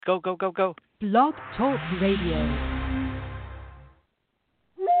Go, go, go, go. Blog Talk Radio.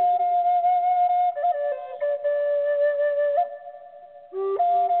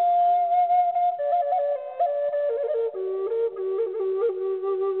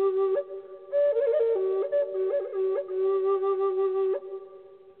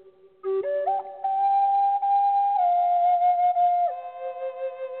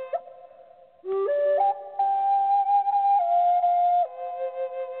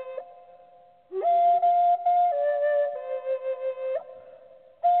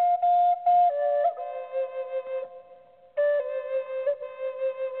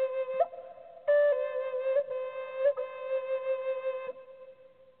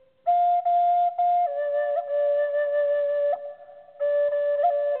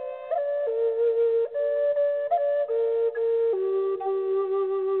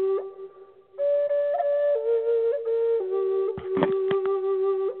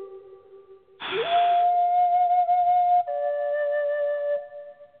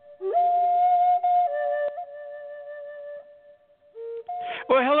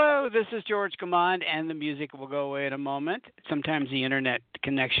 Well, hello, this is George Command, and the music will go away in a moment. Sometimes the internet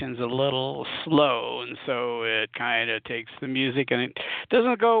connection's a little slow, and so it kind of takes the music and it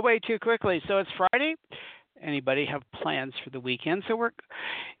doesn't go away too quickly. So it's Friday. Anybody have plans for the weekend?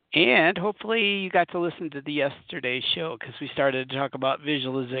 And hopefully you got to listen to the yesterday's show because we started to talk about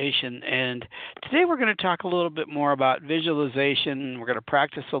visualization. And today we're going to talk a little bit more about visualization. We're going to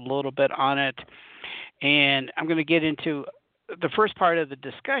practice a little bit on it. And I'm going to get into the first part of the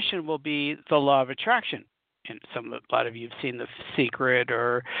discussion will be the law of attraction. And a lot of you have seen The Secret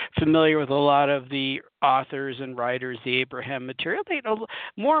or familiar with a lot of the authors and writers, the Abraham material.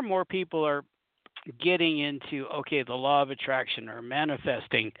 More and more people are getting into, the law of attraction or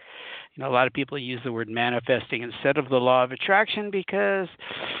manifesting. A lot of people use the word manifesting instead of the law of attraction because,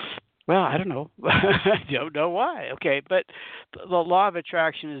 well, I don't know. I don't know why. Okay, but the law of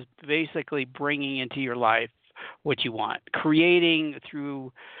attraction is basically bringing into your life what you want, creating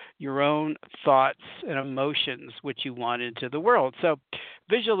through your own thoughts and emotions what you want into the world. So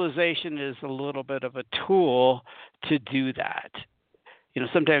visualization is a little bit of a tool to do that.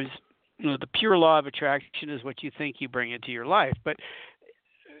 Sometimes the pure law of attraction is what you think you bring into your life, but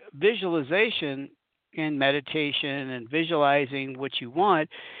visualization and meditation and visualizing what you want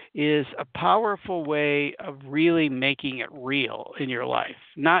is a powerful way of really making it real in your life.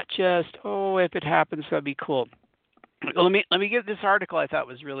 Not just, if it happens, that'd be cool. Let me get this article I thought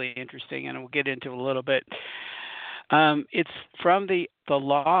was really interesting, and we'll get into it a little bit. It's from the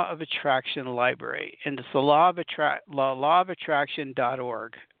Law of Attraction Library, and it's the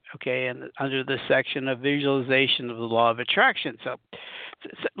lawofattraction.org. Okay, and under the section of visualization of the law of attraction. So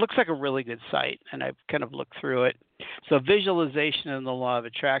it looks like a really good site, and I've kind of looked through it. So visualization and the law of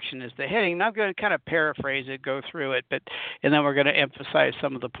attraction is the heading. And I'm going to kind of paraphrase it, go through it, and then we're going to emphasize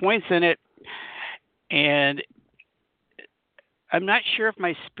some of the points in it. And I'm not sure if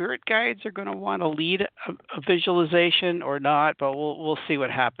my spirit guides are going to want to lead a visualization or not, but we'll see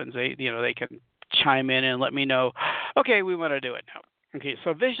what happens. They can chime in and let me know. Okay, we want to do it now. Okay,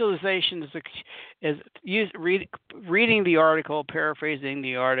 so visualization reading the article, paraphrasing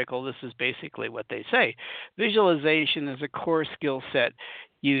the article. This is basically what they say. Visualization is a core skill set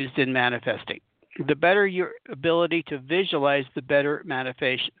used in manifesting. The better your ability to visualize, the better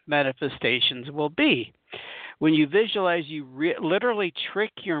manifestations will be. When you visualize, you literally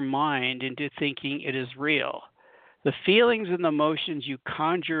trick your mind into thinking it is real. The feelings and emotions you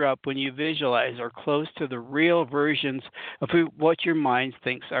conjure up when you visualize are close to the real versions of what your mind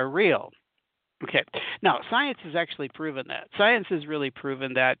thinks are real. Okay. Now, science has actually proven that. Science has really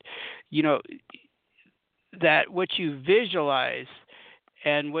proven that, that what you visualize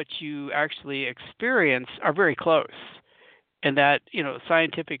and what you actually experience are very close. And that,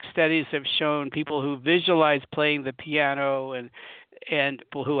 scientific studies have shown people who visualize playing the piano and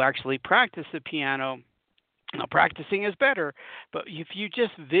people who actually practice the piano. Now, practicing is better, but if you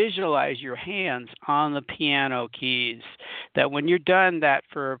just visualize your hands on the piano keys, that when you're done that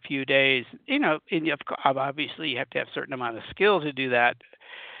for a few days, and obviously you have to have a certain amount of skill to do that,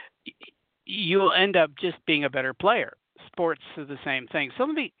 you'll end up just being a better player. Sports are the same thing. So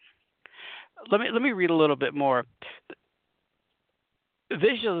let me read a little bit more.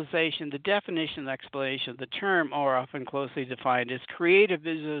 Visualization, the definition and explanation of the term are often closely defined as creative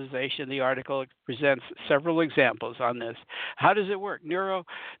visualization. The article presents several examples on this. How does it work?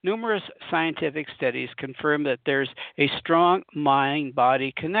 Numerous scientific studies confirm that there's a strong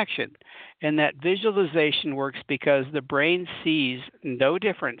mind-body connection, and that visualization works because the brain sees no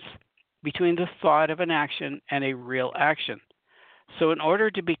difference between the thought of an action and a real action. So, in order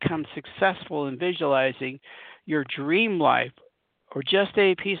to become successful in visualizing your dream life or just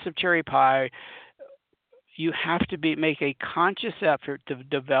a piece of cherry pie, you have to make a conscious effort to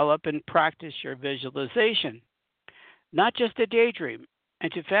develop and practice your visualization, not just a daydream,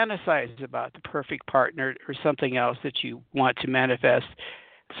 and to fantasize about the perfect partner or something else that you want to manifest.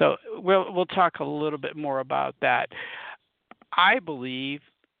 So we'll talk a little bit more about that. I believe,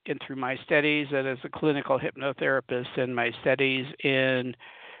 and through my studies and as a clinical hypnotherapist and my studies in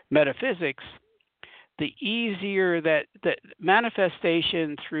metaphysics, the easier that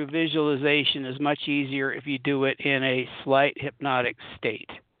manifestation through visualization is much easier if you do it in a slight hypnotic state.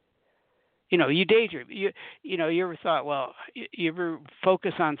 You daydream. You ever thought, well, you ever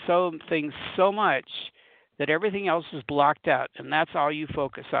focus on some things so much that everything else is blocked out, and that's all you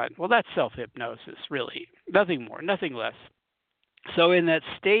focus on? Well, that's self-hypnosis, really. Nothing more, nothing less. So in that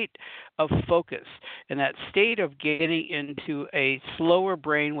state of focus, in that state of getting into a slower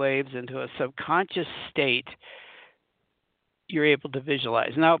brain waves, into a subconscious state, you're able to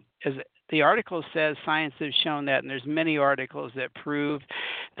visualize. Now, as the article says, science has shown that, and there's many articles that prove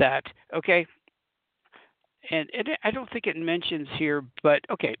that, okay, and I don't think it mentions here, but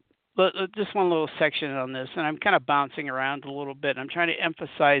okay, just one little section on this, and I'm kind of bouncing around a little bit. I'm trying to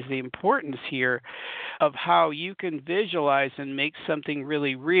emphasize the importance here of how you can visualize and make something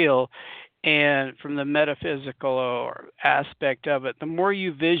really real. And from the metaphysical or aspect of it, the more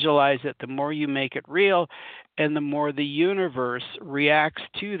you visualize it, the more you make it real, and the more the universe reacts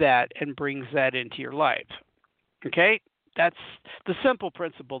to that and brings that into your life. Okay? That's the simple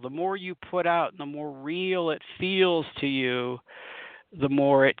principle. The more you put out and the more real it feels to you, the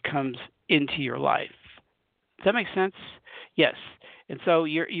more it comes into your life. Does that make sense? Yes. And so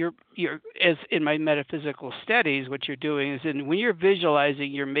you're as in my metaphysical studies, what you're doing is when you're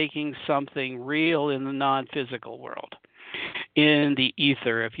visualizing, you're making something real in the non-physical world, in the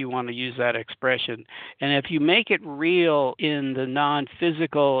ether, if you want to use that expression. And if you make it real in the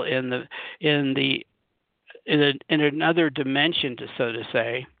non-physical, in another dimension, so to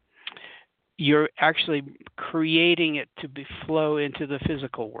say, you're actually creating it to flow into the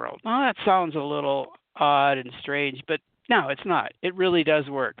physical world. Well, that sounds a little odd and strange, but no, it's not. It really does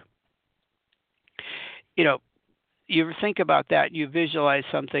work. You ever think about that? You visualize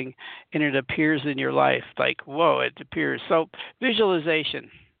something and it appears in your life like, whoa, it appears. So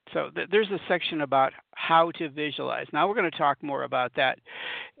visualization. So there's a section about how to visualize. Now we're going to talk more about that,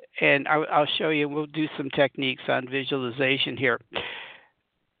 and I'll show you. We'll do some techniques on visualization here.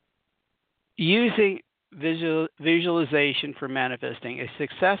 Using visualization for manifesting. A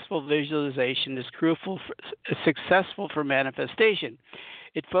successful visualization is successful for manifestation.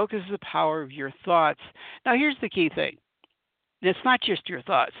 It focuses the power of your thoughts. Now, here's the key thing. It's not just your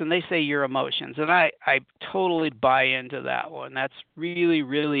thoughts, and they say your emotions, and I totally buy into that one. That's really,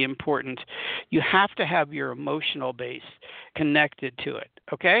 really important. You have to have your emotional base connected to it,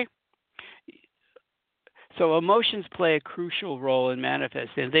 okay? So emotions play a crucial role in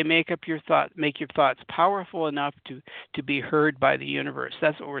manifesting. They make your thoughts powerful enough to be heard by the universe.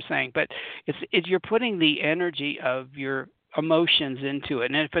 That's what we're saying. But it's you're putting the energy of your emotions into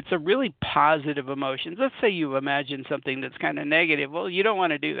it. And if it's a really positive emotion, let's say you imagine something that's kind of negative, well, you don't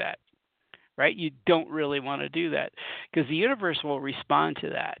want to do that, right? You don't really want to do that because the universe will respond to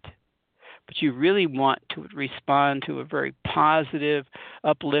that. But you really want to respond to a very positive,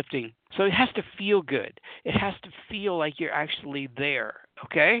 uplifting. So it has to feel good. It has to feel like you're actually there,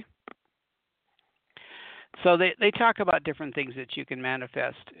 okay? So they talk about different things that you can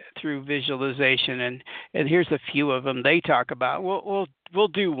manifest through visualization, and here's a few of them they talk about. We'll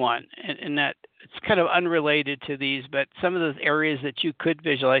do one, and that it's kind of unrelated to these, but some of the areas that you could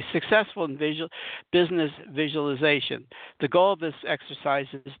visualize. Successful in business visualization. The goal of this exercise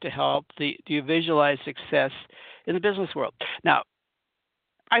is to help you visualize success in the business world. Now,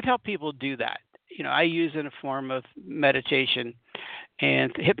 I've helped people do that. I use it in a form of meditation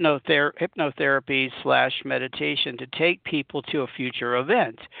and hypnotherapy / meditation to take people to a future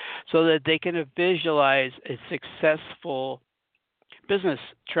event so that they can visualize a successful business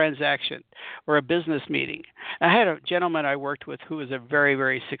transaction or a business meeting. I had a gentleman I worked with who was a very,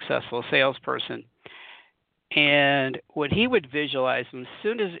 very successful salesperson. And what he would visualize, as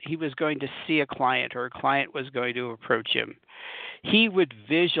soon as he was going to see a client or a client was going to approach him, he would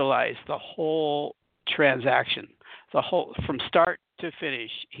visualize the whole transaction, from start to finish.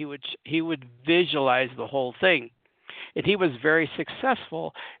 He would visualize the whole thing. And he was very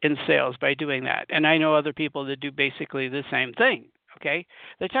successful in sales by doing that. And I know other people that do basically the same thing. Okay,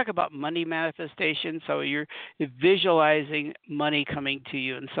 they talk about money manifestation. So you're visualizing money coming to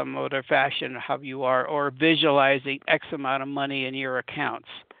you in some other fashion, how you are, or visualizing X amount of money in your accounts.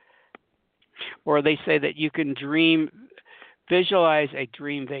 Or they say that you can visualize a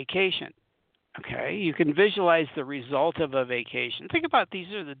dream vacation. Okay, you can visualize the result of a vacation. Think about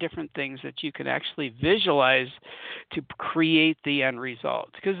these are the different things that you can actually visualize to create the end result.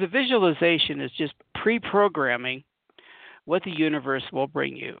 Because the visualization is just pre programming what the universe will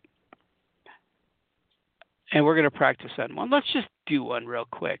bring you. And we're going to practice on one. Let's just do one real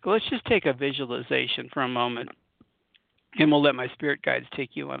quick. Let's just take a visualization for a moment, and we'll let my spirit guides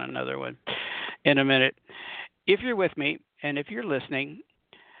take you on another one in a minute. If you're with me and if you're listening,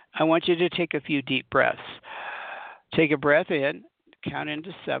 I want you to take a few deep breaths. Take a breath in, count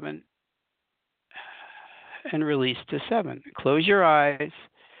into 7, and release to 7. Close your eyes,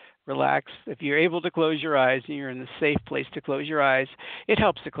 relax. If you're able to close your eyes and you're in a safe place to close your eyes, it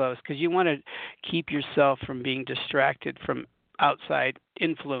helps to close because you want to keep yourself from being distracted from outside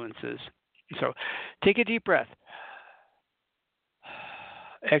influences. So take a deep breath.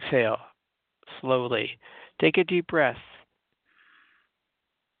 Exhale slowly. Take a deep breath.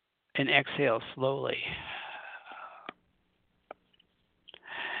 And exhale slowly.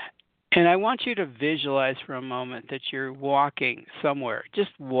 And I want you to visualize for a moment that you're walking somewhere,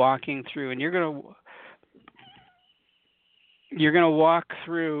 just walking through, and you're going to walk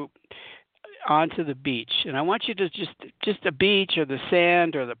through onto the beach. And I want you to just a beach or the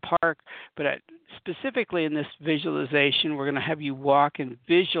sand or the park, but specifically in this visualization, we're going to have you walk and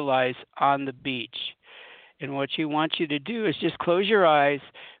visualize on the beach. And what you want you to do is just close your eyes,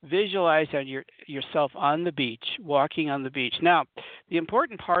 visualize on yourself on the beach, walking on the beach. Now, the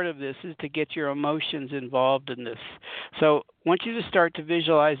important part of this is to get your emotions involved in this. So I want you to start to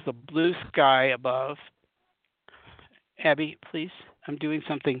visualize the blue sky above. Abby, please, I'm doing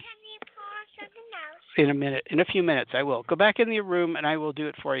something. Can you pour something else? In a few minutes, I will. Go back in the room and I will do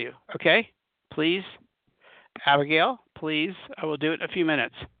it for you. Okay? Please. Abigail, please, I will do it in a few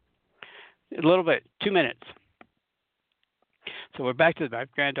minutes. A little bit, 2 minutes. So we're back to my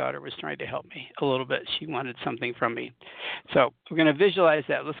granddaughter was trying to help me a little bit. She wanted something from me. So we're going to visualize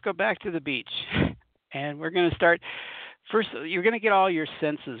that. Let's go back to the beach. And we're going to start. First, you're going to get all your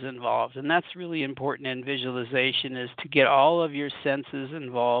senses involved. And that's really important in visualization is to get all of your senses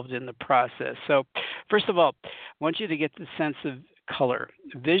involved in the process. So first of all, I want you to get the sense of color.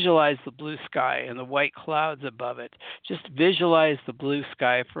 Visualize the blue sky and the white clouds above it. Just visualize the blue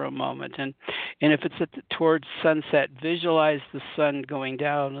sky for a moment. And if it's towards sunset, visualize the sun going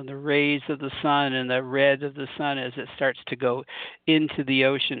down and the rays of the sun and the red of the sun as it starts to go into the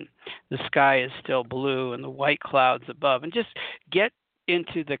ocean. The sky is still blue and the white clouds above. And just get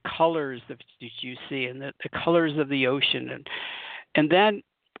into the colors that you see and the colors of the ocean. And then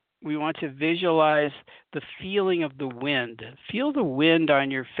we want to visualize the feeling of the wind. Feel the wind on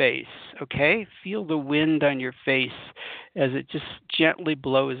your face, okay? Feel the wind on your face as it just gently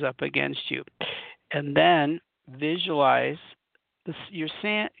blows up against you. And then visualize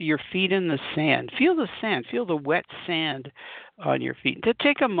your feet in the sand. Feel the sand. Feel the wet sand on your feet. To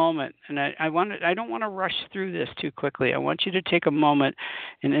take a moment, and I don't want to rush through this too quickly. I want you to take a moment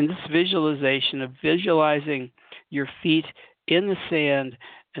and in this visualization of visualizing your feet in the sand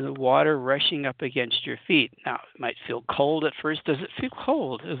and the water rushing up against your feet. Now, it might feel cold at first. Does it feel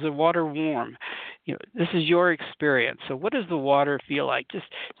cold? Is the water warm? This is your experience. So what does the water feel like? Does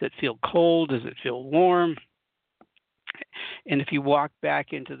it feel cold? Does it feel warm? And if you walk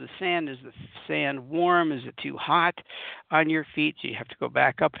back into the sand, is the sand warm? Is it too hot on your feet? Do you have to go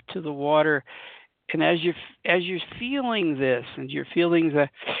back up to the water? And as you're feeling this, and you're feeling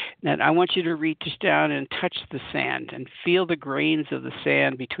that, I want you to reach down and touch the sand and feel the grains of the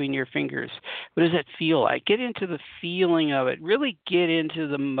sand between your fingers. What does it feel like? Get into the feeling of it. Really get into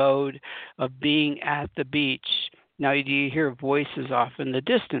the mode of being at the beach. Now, do you hear voices off in the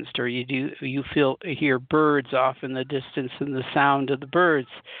distance, or you hear birds off in the distance and the sound of the birds?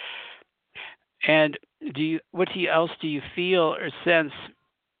 And what else do you feel or sense?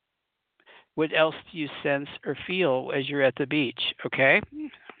 What else do you sense or feel as you're at the beach? Okay? Go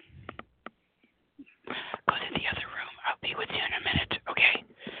to the other room. I'll be with you in a minute. Okay?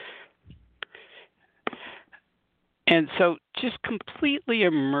 And so just completely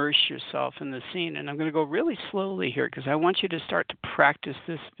immerse yourself in the scene. And I'm going to go really slowly here because I want you to start to practice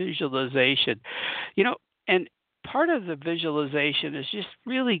this visualization. And part of the visualization is just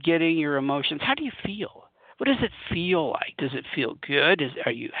really getting your emotions. How do you feel? What does it feel like? Does it feel good?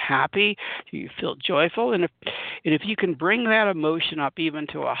 Are you happy? Do you feel joyful? And if you can bring that emotion up even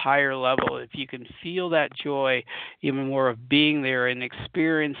to a higher level, if you can feel that joy even more of being there and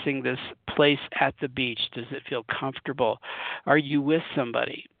experiencing this place at the beach, does it feel comfortable? Are you with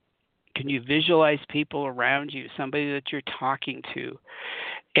somebody? Can you visualize people around you, somebody that you're talking to?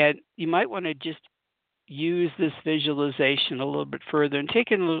 And you might want to just use this visualization a little bit further and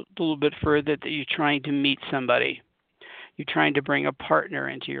take it a little bit further that you're trying to meet somebody. You're trying to bring a partner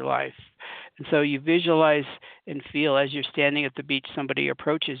into your life. And so you visualize and feel as you're standing at the beach, somebody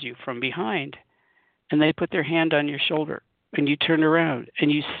approaches you from behind and they put their hand on your shoulder and you turn around and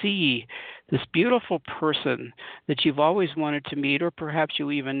you see this beautiful person that you've always wanted to meet, or perhaps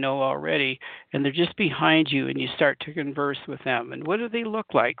you even know already, and they're just behind you and you start to converse with them. And what do they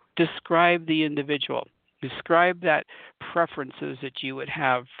look like? Describe the individual. Describe that preferences that you would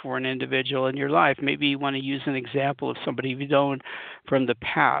have for an individual in your life. Maybe you want to use an example of somebody you've known from the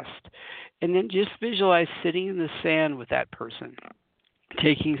past. And then just visualize sitting in the sand with that person,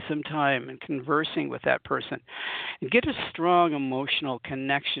 taking some time and conversing with that person, and get a strong emotional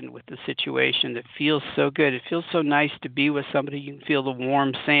connection with the situation that feels so good. It feels so nice to be with somebody. You can feel the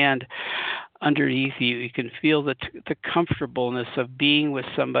warm sand underneath you. You can feel the comfortableness of being with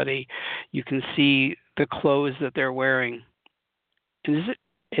somebody. You can see the clothes that they're wearing.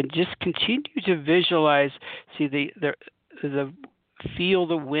 And just continue to visualize, see the feel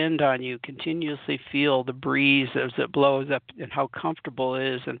the wind on you, continuously feel the breeze as it blows up and how comfortable it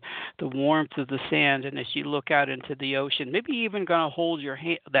is and the warmth of the sand. And as you look out into the ocean, maybe even going to hold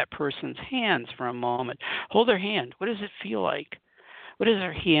that person's hands for a moment. Hold their hand. What does it feel like? What does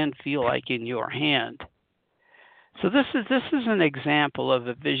their hand feel like in your hand? So this is an example of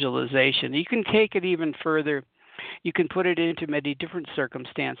a visualization. You can take it even further. You can put it into many different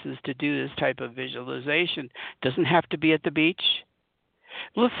circumstances to do this type of visualization. It doesn't have to be at the beach.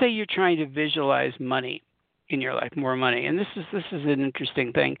 Let's say you're trying to visualize money in your life, more money. And this is an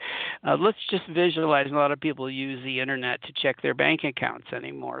interesting thing. Let's just visualize. A lot of people use the internet to check their bank accounts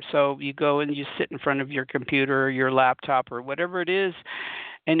anymore. So you go and you sit in front of your computer or your laptop or whatever it is,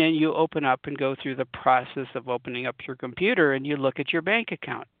 and then you open up and go through the process of opening up your computer and you look at your bank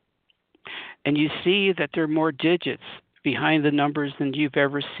account. And you see that there are more digits behind the numbers than you've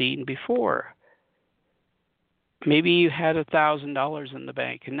ever seen before. Maybe you had $1,000 in the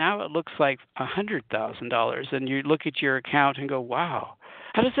bank, and now it looks like $100,000. And you look at your account and go, "Wow,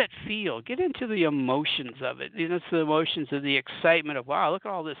 how does that feel?" Get into the emotions of it. It's the emotions of the excitement of, "Wow, look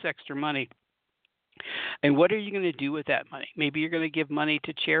at all this extra money." And what are you going to do with that money? Maybe you're going to give money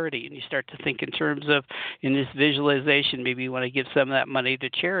to charity, and you start to think in terms of, in this visualization, maybe you want to give some of that money to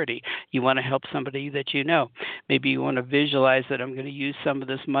charity. You want to help somebody that you know. Maybe you want to visualize that I'm going to use some of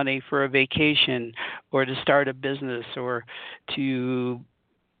this money for a vacation or to start a business or to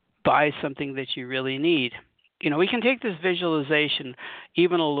buy something that you really need. We can take this visualization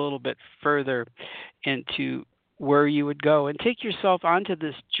even a little bit further into where you would go and take yourself onto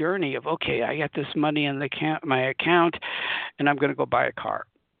this journey of, okay, I got this money in my account and I'm going to go buy a car.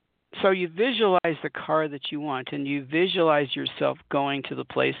 So you visualize the car that you want and you visualize yourself going to the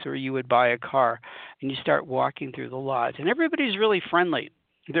place where you would buy a car, and you start walking through the lot, and everybody's really friendly.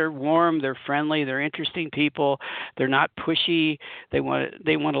 They're warm, they're friendly, they're interesting people. They're not pushy. They want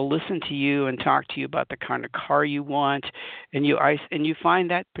to listen to you and talk to you about the kind of car you want, and you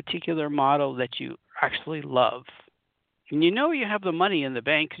find that particular model that you actually love. And you have the money in the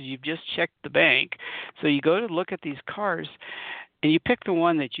bank because you've just checked the bank. So you go to look at these cars and you pick the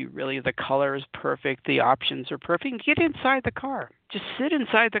one that the color is perfect, the options are perfect. Get inside the car. Just sit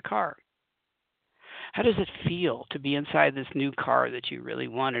inside the car. How does it feel to be inside this new car that you really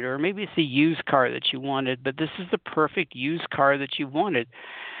wanted? Or maybe it's a used car that you wanted, but this is the perfect used car that you wanted.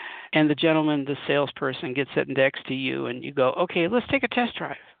 And the salesperson gets sitting next to you and you go, "Okay, let's take a test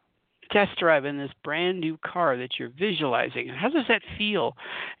drive." Test drive in this brand new car that you're visualizing. And how does that feel?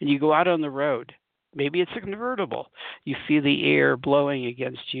 And you go out on the road. Maybe it's a convertible. You feel the air blowing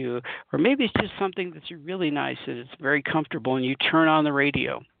against you. Or maybe it's just something that's really nice and it's very comfortable, and you turn on the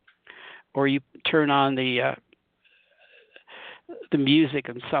radio. Or you turn on the music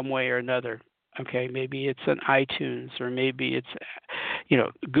in some way or another. Okay, maybe it's an iTunes, or maybe it's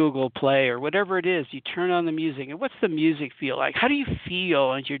Google Play, or whatever it is. You turn on the music, and what's the music feel like? How do you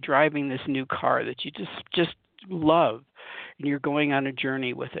feel as you're driving this new car that you just love, and you're going on a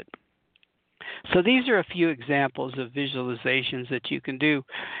journey with it? So these are a few examples of visualizations that you can do.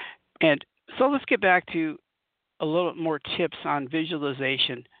 And so let's get back to a little more tips on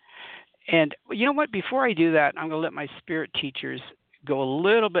visualization. And you know what? Before I do that, I'm going to let my spirit teachers go a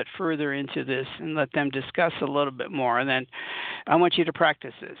little bit further into this and let them discuss a little bit more. And then I want you to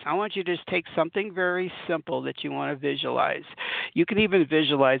practice this. I want you to just take something very simple that you want to visualize. You can even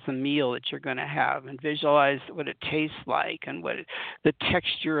visualize the meal that you're going to have and visualize what it tastes like and the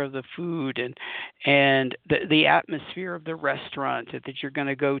texture of the food and the atmosphere of the restaurant that you're going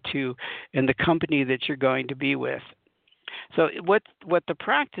to go to and the company that you're going to be with. So what the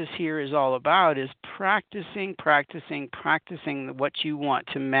practice here is all about is practicing what you want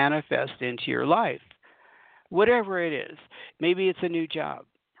to manifest into your life, whatever it is. Maybe it's a new job,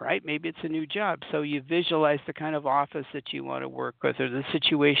 right? Maybe it's a new job. So you visualize the kind of office that you want to work with or the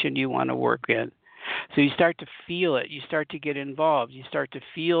situation you want to work in. So you start to feel it. You start to get involved. You start to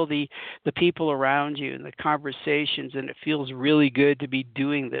feel the people around you and the conversations, and it feels really good to be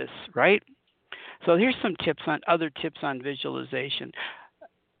doing this, right? So here's some other tips on visualization.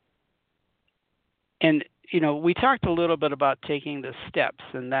 And we talked a little bit about taking the steps,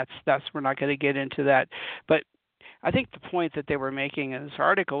 and that's we're not going to get into that. But I think the point that they were making in this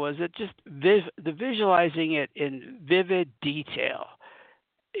article was that just the visualizing it in vivid detail.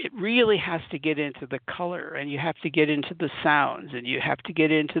 It really has to get into the color, and you have to get into the sounds, and you have to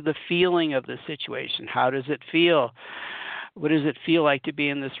get into the feeling of the situation. How does it feel? What does it feel like to be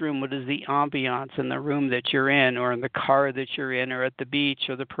in this room? What is the ambiance in the room that you're in or in the car that you're in or at the beach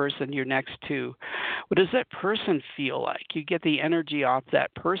or the person you're next to? What does that person feel like? You get the energy off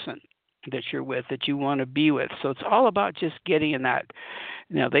that person that you're with, that you want to be with. So it's all about just getting in that.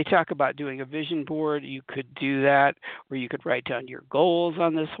 They talk about doing a vision board. You could do that, or you could write down your goals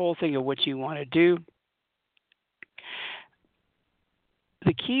on this whole thing of what you want to do.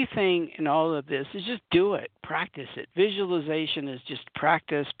 The key thing in all of this is just do it, practice it. Visualization is just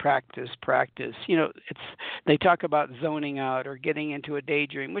practice. They talk about zoning out or getting into a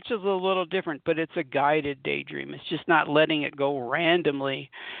daydream, which is a little different, but it's a guided daydream. It's just not letting it go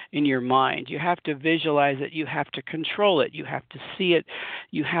randomly in your mind. You have to visualize it. You have to control it. You have to see it.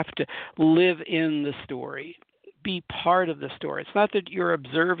 You have to live in the story, be part of the story. It's not that you're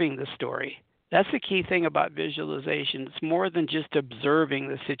observing the story. That's the key thing about visualization. It's more than just observing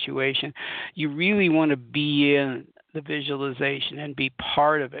the situation. You really want to be in the visualization and be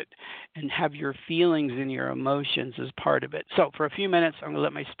part of it and have your feelings and your emotions as part of it. So for a few minutes, I'm going to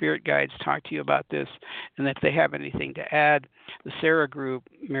let my spirit guides talk to you about this, and if they have anything to add, the Sarah group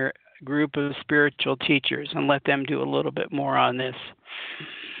of spiritual teachers, and let them do a little bit more on this.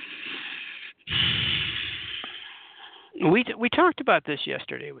 We talked about this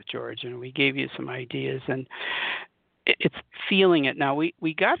yesterday with George, and we gave you some ideas, and it's feeling it. Now,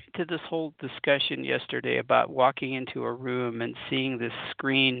 we got into this whole discussion yesterday about walking into a room and seeing this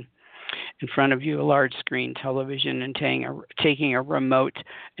screen in front of you, a large screen television, and taking a remote,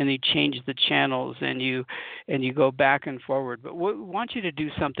 and you change the channels, and you go back and forward. But we want you to do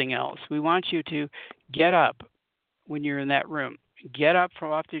something else. We want you to get up when you're in that room. Get up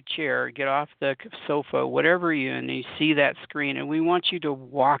from off your chair, get off the sofa, whatever and you see that screen, and we want you to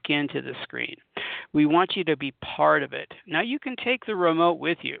walk into the screen. We want you to be part of it. Now, you can take the remote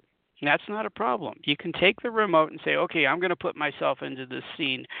with you. That's not a problem. You can take the remote and say, okay, I'm going to put myself into this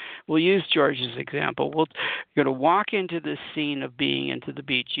scene. We'll use George's example. We're going to walk into this scene of being into the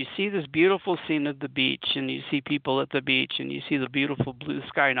beach. You see this beautiful scene of the beach, and you see people at the beach, and you see the beautiful blue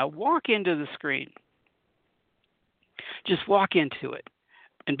sky. Now, walk into the screen. Just walk into it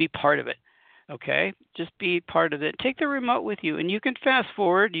and be part of it, okay? Just be part of it. Take the remote with you, and you can fast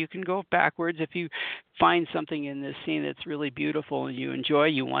forward. You can go backwards. If you find something in this scene that's really beautiful and you enjoy,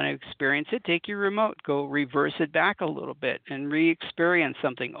 you want to experience it, take your remote, go reverse it back a little bit and re-experience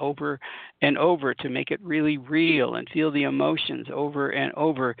something over and over to make it really real and feel the emotions over and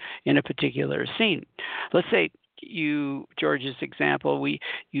over in a particular scene. Let's say, George's example,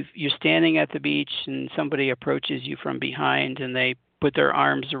 you're standing at the beach and somebody approaches you from behind and they put their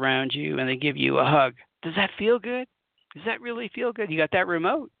arms around you and they give you a hug. Does that feel good? Does that really feel good? You got that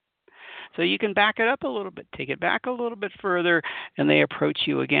remote. So you can back it up a little bit, take it back a little bit further, and they approach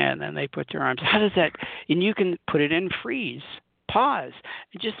you again and they put their arms. How does that? And you can put it in freeze. Pause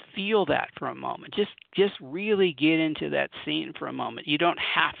and just feel that for a moment. Just really get into that scene for a moment. You don't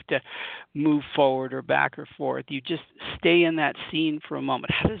have to move forward or back or forth. You just stay in that scene for a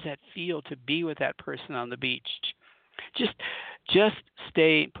moment. How does that feel to be with that person on the beach? Just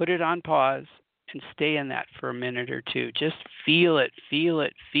stay, put it on pause and stay in that for a minute or two. Just feel it,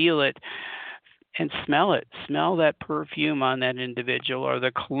 and smell it. Smell that perfume on that individual or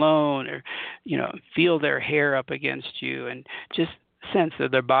the cologne, or, feel their hair up against you and just sense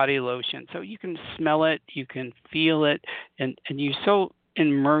of their body lotion. So you can smell it, you can feel it, and you're so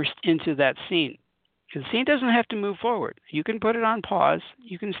immersed into that scene. The scene doesn't have to move forward. You can put it on pause.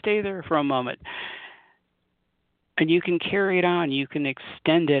 You can stay there for a moment. And you can carry it on. You can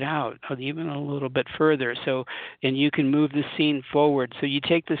extend it out even a little bit further. And you can move the scene forward. So you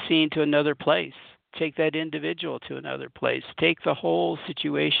take the scene to another place. Take that individual to another place. Take the whole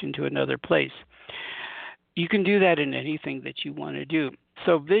situation to another place. You can do that in anything that you want to do.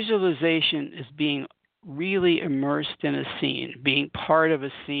 So visualization is being really immersed in a scene, being part of a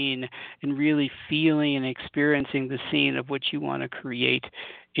scene, and really feeling and experiencing the scene of what you want to create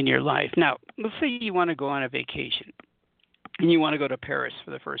in your life. Now, let's say you want to go on a vacation and you want to go to Paris for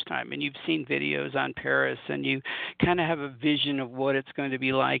the first time, and you've seen videos on Paris, and you kind of have a vision of what it's going to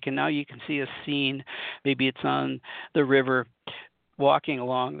be like, and now you can see a scene. Maybe it's on the river, walking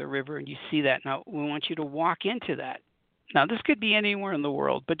along the river, and you see that. Now, we want you to walk into that. Now, this could be anywhere in the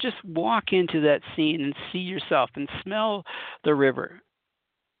world, but just walk into that scene and see yourself and smell the river.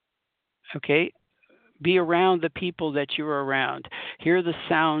 Okay? Be around the people that you're around. Hear the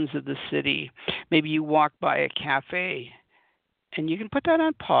sounds of the city. Maybe you walk by a cafe, and you can put that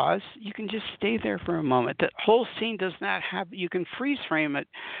on pause. You can just stay there for a moment. The whole scene does not have, you can freeze frame it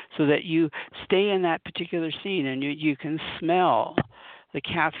so that you stay in that particular scene, and you can smell the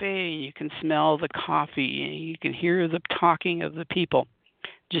cafe, you can smell the coffee, and you can hear the talking of the people.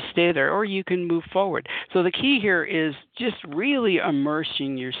 Just stay there, or you can move forward. So the key here is just really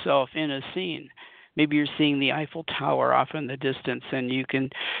immersing yourself in a scene. Maybe you're seeing the Eiffel Tower off in the distance, and you can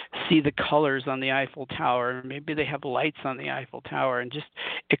see the colors on the Eiffel Tower. Maybe they have lights on the Eiffel Tower, and just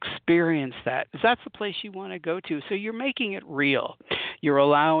experience that. That's the place you want to go to. So you're making it real. You're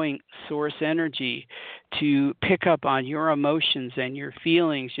allowing source energy to pick up on your emotions and your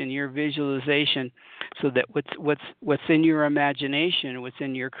feelings and your visualization, so that what's in your imagination, what's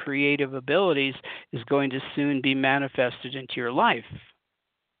in your creative abilities, is going to soon be manifested into your life.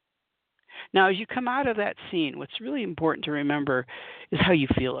 Now, as you come out of that scene, what's really important to remember is how you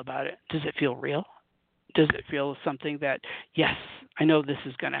feel about it. Does it feel real? Does it feel something that, yes, I know this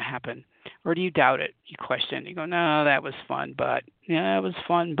is going to happen? Or do you doubt it? You question. You go, no, that was fun, but. Yeah, it was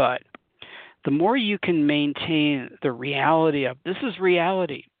fun, but. The more you can maintain the reality of, this is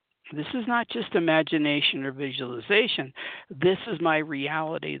reality. This is not just imagination or visualization. This is my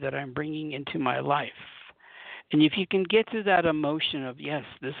reality that I'm bringing into my life. And if you can get to that emotion of, yes,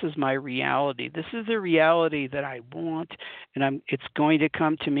 this is my reality. This is the reality that I want, and it's going to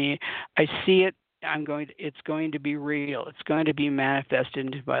come to me. I see it. It's going to be real. It's going to be manifested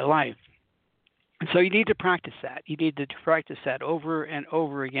into my life. And so you need to practice that. You need to practice that over and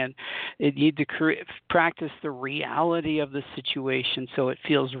over again. You need to practice the reality of the situation so it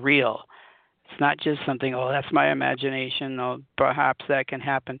feels real. It's not just something, oh, that's my imagination. Oh, perhaps that can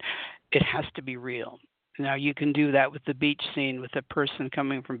happen. It has to be real. Now, you can do that with the beach scene with a person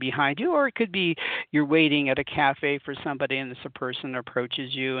coming from behind you, or it could be you're waiting at a cafe for somebody and this person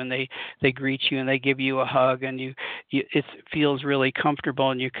approaches you and they greet you and they give you a hug, and it feels really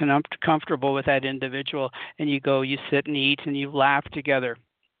comfortable, and you're comfortable with that individual, and you sit and eat and you laugh together.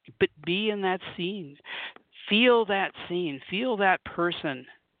 But be in that scene. Feel that scene. Feel that person.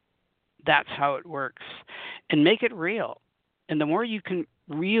 That's how it works. And make it real. And the more you can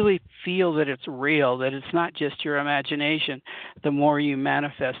really feel that it's real, that it's not just your imagination, the more you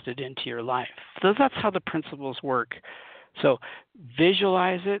manifest it into your life. So that's how the principles work. So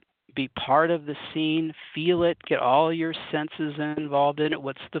visualize it, be part of the scene, feel it, get all your senses involved in it.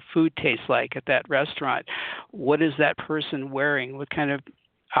 What's the food taste like at that restaurant? What is that person wearing? What kind of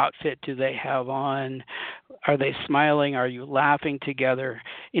outfit do they have on? Are they smiling? Are you laughing together?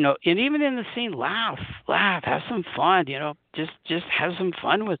 And even in the scene, laugh, have some fun, just have some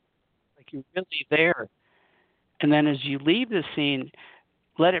fun with it, like you're really there. And then as you leave the scene,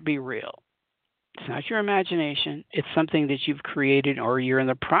 let it be real. It's not your imagination. It's something that you've created or you're in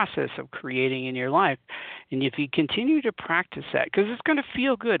the process of creating in your life. And if you continue to practice that, because it's going to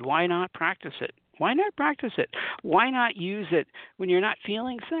feel good, why not practice it? Why not practice it? Why not use it when you're not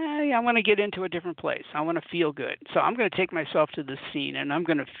feeling, say, I want to get into a different place. I want to feel good. So I'm going to take myself to this scene and I'm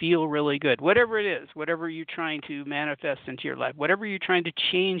going to feel really good. Whatever it is, whatever you're trying to manifest into your life, whatever you're trying to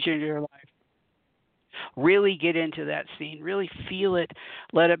change in your life, really get into that scene. Really feel it.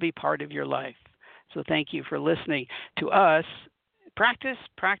 Let it be part of your life. So thank you for listening to us. Practice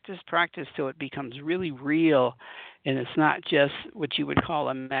till it becomes really real, and it's not just what you would call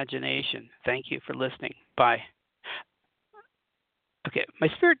imagination. Thank you for listening. Bye. Okay, my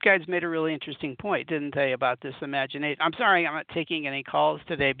spirit guides made a really interesting point, didn't they, about this imagination? I'm sorry I'm not taking any calls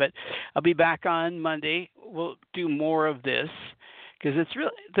today, but I'll be back on Monday. We'll do more of this, because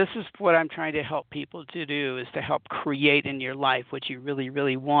this is what I'm trying to help people to do, is to help create in your life what you really,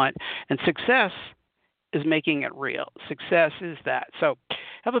 really want. And success is making it real. Success is that. So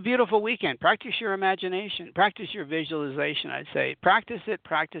have a beautiful weekend. Practice your imagination. Practice your visualization, I'd say. Practice it,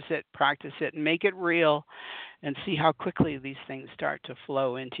 practice it, practice it, and make it real and see how quickly these things start to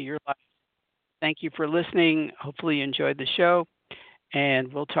flow into your life. Thank you for listening. Hopefully you enjoyed the show,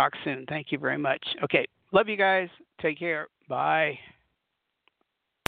 and we'll talk soon. Thank you very much. Okay. Love you guys. Take care. Bye.